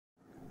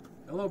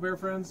Hello, bear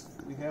friends.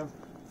 We have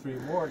 3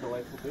 more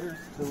delightful bears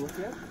to look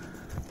at.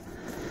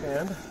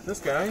 And this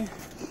guy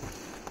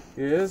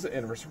is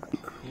Anniversary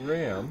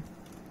Graeme.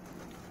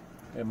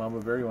 Hey, Mama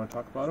Bear, you want to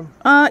talk about him?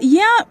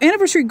 Yeah,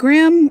 Anniversary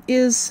Graeme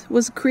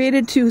was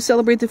created to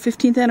celebrate the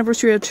 15th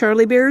anniversary of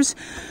Charlie Bears.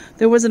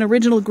 There was an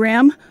original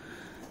Graeme,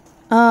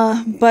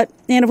 but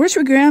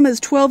Anniversary Graeme is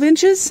 12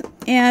 inches,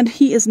 and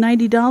he is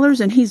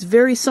 $90, and he's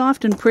very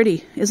soft and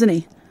pretty, isn't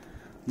he?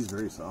 He's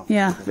very soft.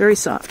 Yeah, very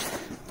soft.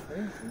 Okay,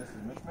 and this is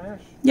Mish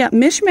Mish. Yeah,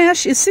 Mish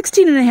Mish is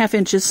 16.5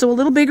 inches, so a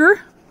little bigger.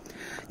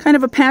 Kind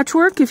of a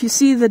patchwork if you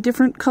see the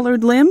different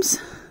colored limbs.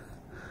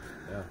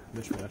 Yeah,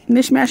 Mish Mish.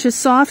 Mish Mish is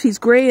soft. He's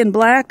gray and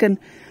black, and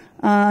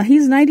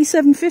he's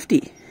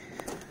 $97.50.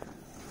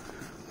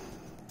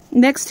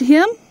 Next to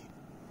him,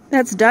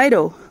 that's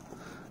Dido.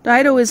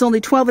 Dido is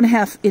only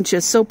 12.5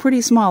 inches, so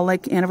pretty small,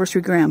 like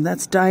Anniversary Graeme.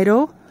 That's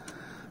Dido.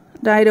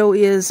 Dido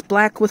is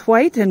black with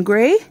white and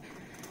gray,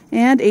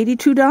 and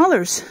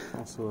 $82.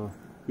 Also a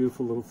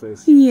beautiful little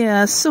face.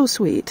 Yeah, so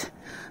sweet.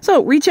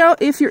 So reach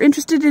out if you're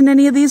interested in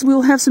any of these. We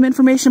will have some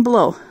information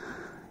below.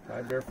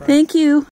 Bye, bear friends. Thank you.